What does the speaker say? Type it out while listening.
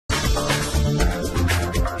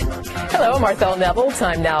Hello, I'm Marthel Neville.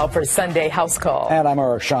 Time now for Sunday House Call. And I'm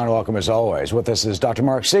Eric Sean. Welcome as always. With us is Dr.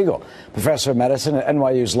 Marc Siegel, professor of medicine at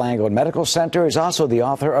NYU's Langone Medical Center. He's also the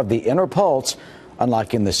author of The Inner Pulse,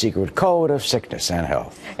 Unlocking the Secret Code of Sickness and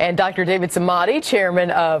Health. And Dr. David Samadi,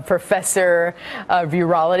 chairman of Professor of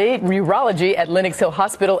Urology at Lenox Hill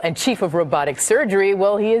Hospital and chief of robotic surgery.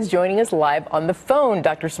 Well, he is joining us live on the phone.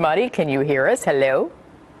 Dr. Samadi, can you hear us? Hello.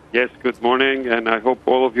 Yes, good morning, and I hope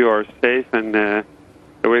all of you are safe and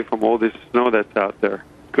away from all this snow that's out there.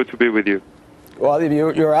 Good to be with you. Well,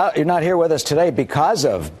 you're not here with us today because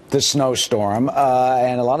of the snowstorm,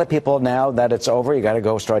 and a lot of people, now that it's over, you got to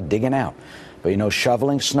go start digging out. But you know,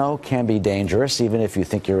 shoveling snow can be dangerous, even if you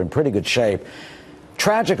think you're in pretty good shape.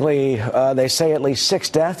 Tragically, they say at least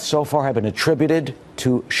 6 deaths so far have been attributed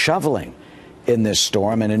to shoveling in this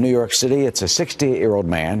storm. And in New York City, it's a 68-year-old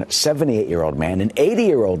man, a 78-year-old man, an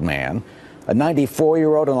 80-year-old man, a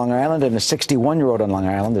 94-year-old on Long Island, and a 61-year-old on Long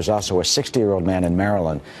Island. There's also a 60-year-old man in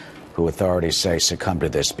Maryland who authorities say succumbed to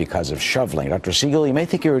this because of shoveling. Dr. Siegel, you may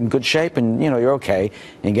think you're in good shape and, you know, you're okay.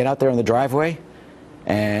 And get out there in the driveway,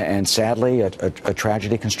 and sadly, a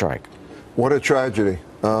tragedy can strike. What a tragedy.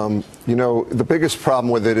 You know, the biggest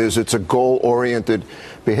problem with it is it's a goal-oriented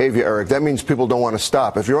behavior, Eric. That means people don't want to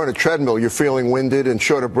stop. If you're on a treadmill, you're feeling winded and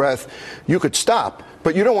short of breath, you could stop.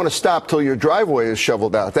 But you don't want to stop till your driveway is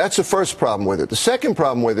shoveled out. That's the first problem with it. The second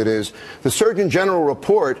problem with it is the Surgeon General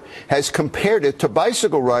report has compared it to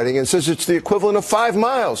bicycle riding and says it's the equivalent of 5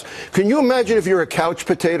 miles. Can you imagine if you're a couch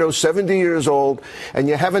potato, 70 years old, and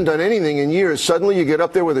you haven't done anything in years, suddenly you get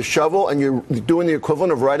up there with a shovel and you're doing the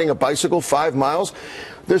equivalent of riding a bicycle 5 miles?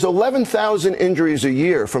 There's 11,000 injuries a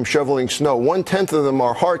year from shoveling snow. 1/10 of them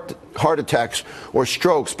are heart attacks or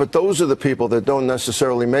strokes, but those are the people that don't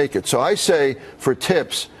necessarily make it. So I say, for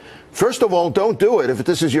tips, first of all, don't do it if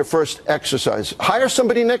this is your first exercise. Hire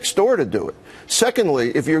somebody next door to do it.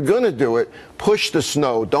 Secondly, if you're going to do it, push the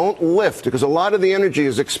snow. Don't lift, because a lot of the energy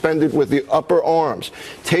is expended with the upper arms.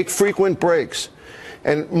 Take frequent breaks.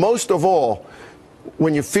 And most of all,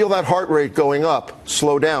 when you feel that heart rate going up,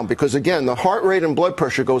 slow down, because again, the heart rate and blood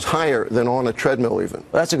pressure goes higher than on a treadmill even.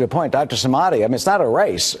 Well, that's a good point, Dr. Samadi. I mean, it's not a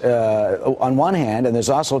race on one hand, and there's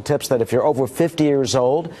also tips that if you're over 50 years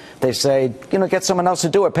old, they say, you know, get someone else to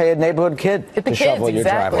do it. Pay a neighborhood kid to shovel your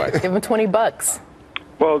driveway. Give them $20.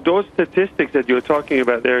 Well, those statistics that you're talking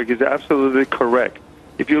about, Eric, is absolutely correct.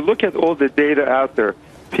 If you look at all the data out there,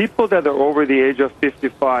 people that are over the age of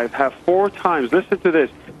 55 have 4 times, listen to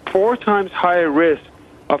this, 4 times higher risk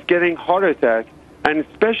of getting heart attack, and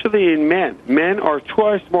especially in men. Men are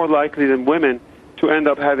twice more likely than women to end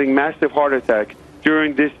up having massive heart attack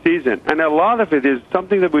during this season. And a lot of it is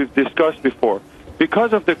something that we've discussed before.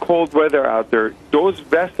 Because of the cold weather out there, those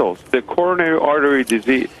vessels, the coronary artery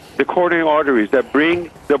disease, the coronary arteries that bring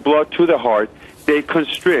the blood to the heart, they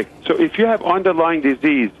constrict. So if you have underlying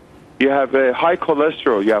disease, you have a high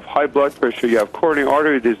cholesterol, you have high blood pressure, you have coronary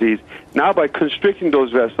artery disease. Now, by constricting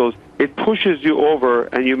those vessels, it pushes you over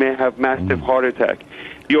and you may have massive heart attack.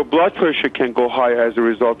 Your blood pressure can go higher as a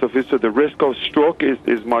result of it, so the risk of stroke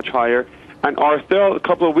is much higher. And Arthel, a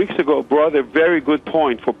couple of weeks ago, brought a very good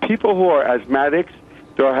point. For people who are asthmatics,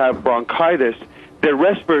 they have bronchitis, their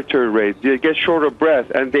respiratory rate, they get short of breath,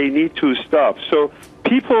 and they need to stop. So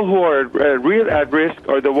people who are real at risk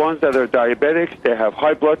are the ones that are diabetics, they have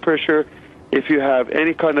high blood pressure. If you have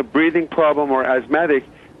any kind of breathing problem or asthmatic,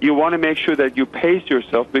 you want to make sure that you pace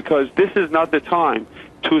yourself, because this is not the time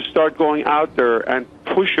to start going out there and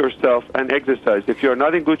push yourself and exercise. If you're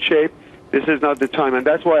not in good shape, this is not the time. And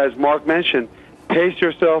that's why, as Mark mentioned, pace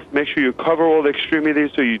yourself, make sure you cover all the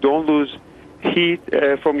extremities so you don't lose heat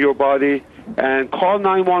from your body, and call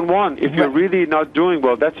 911 if you're really not doing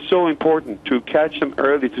well. That's so important, to catch them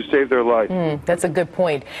early to save their life. That's a good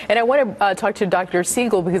point. And I want to talk to Dr.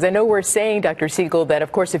 Siegel, because I know we're saying, Dr. Siegel, that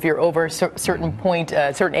of course if you're over a certain point,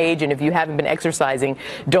 certain age, and if you haven't been exercising,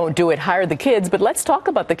 don't do it. Hire the kids. But let's talk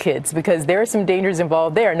about the kids, because there are some dangers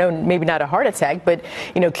involved there. No, maybe not a heart attack, but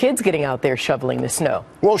you know, kids getting out there shoveling the snow.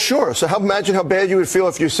 Well, sure. So imagine how bad you would feel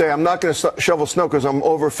if you say, I'm not going to shovel snow because I'm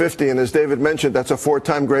over 50, and as David mentioned, that's a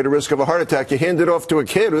 4-time greater risk of a heart attack. You hand it off to a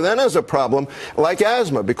kid who then has a problem like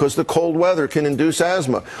asthma, because the cold weather can induce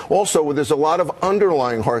asthma. Also, there's a lot of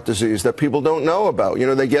underlying heart disease that people don't know about. You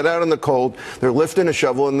know, they get out in the cold, they're lifting a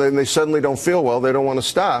shovel, and then they suddenly don't feel well. They don't want to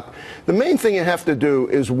stop. The main thing you have to do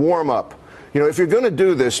is warm up. You know, if you're going to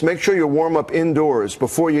do this, make sure you warm up indoors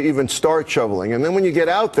before you even start shoveling. And then when you get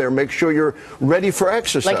out there, make sure you're ready for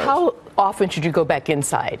exercise. Like, how often should you go back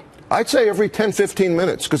inside? I'd say every 10, 15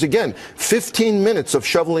 minutes. Because again, 15 minutes of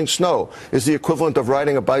shoveling snow is the equivalent of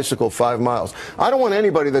riding a bicycle 5 miles. I don't want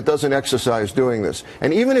anybody that doesn't exercise doing this.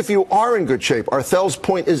 And even if you are in good shape, Arthel's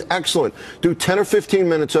point is excellent. Do 10 or 15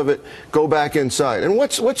 minutes of it, go back inside. And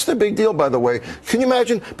what's the big deal, by the way? Can you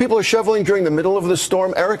imagine people are shoveling during the middle of the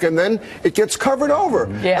storm, Eric, and then it gets covered over?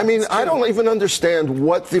 Yeah, I mean, I don't even understand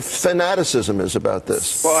what the fanaticism is about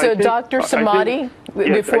this. Well, so, Dr. Samadi,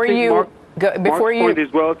 before you... Mark's point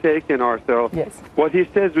is well taken, Arthel. Yes. What he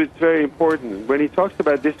says is very important. When he talks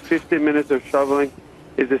about this 15 minutes of shoveling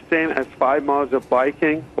is the same as 5 miles of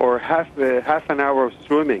biking or half an hour of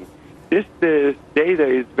swimming. This data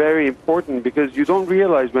is very important because you don't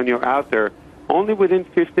realize when you're out there, only within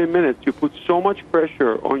 15 minutes you put so much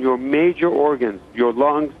pressure on your major organs, your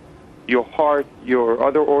lungs, your heart, your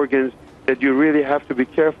other organs, that you really have to be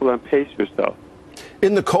careful and pace yourself.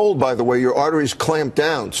 In the cold, by the way, your arteries clamp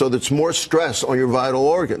down, so that's more stress on your vital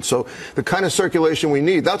organs. So the kind of circulation we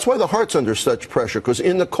need, that's why the heart's under such pressure, because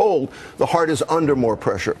in the cold, the heart is under more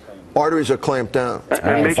pressure. Arteries are clamped down.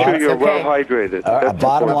 And make sure you're well hydrated.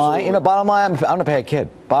 Bottom line, I'm going to pay a kid.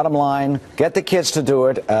 Bottom line, get the kids to do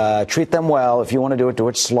it. Treat them well. If you want to do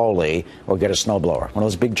it slowly, or get a snowblower. One of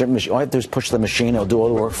those big machines. All you have to do is push the machine. It'll do all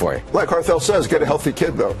the work for you. Like Arthel says, get a healthy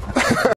kid, though.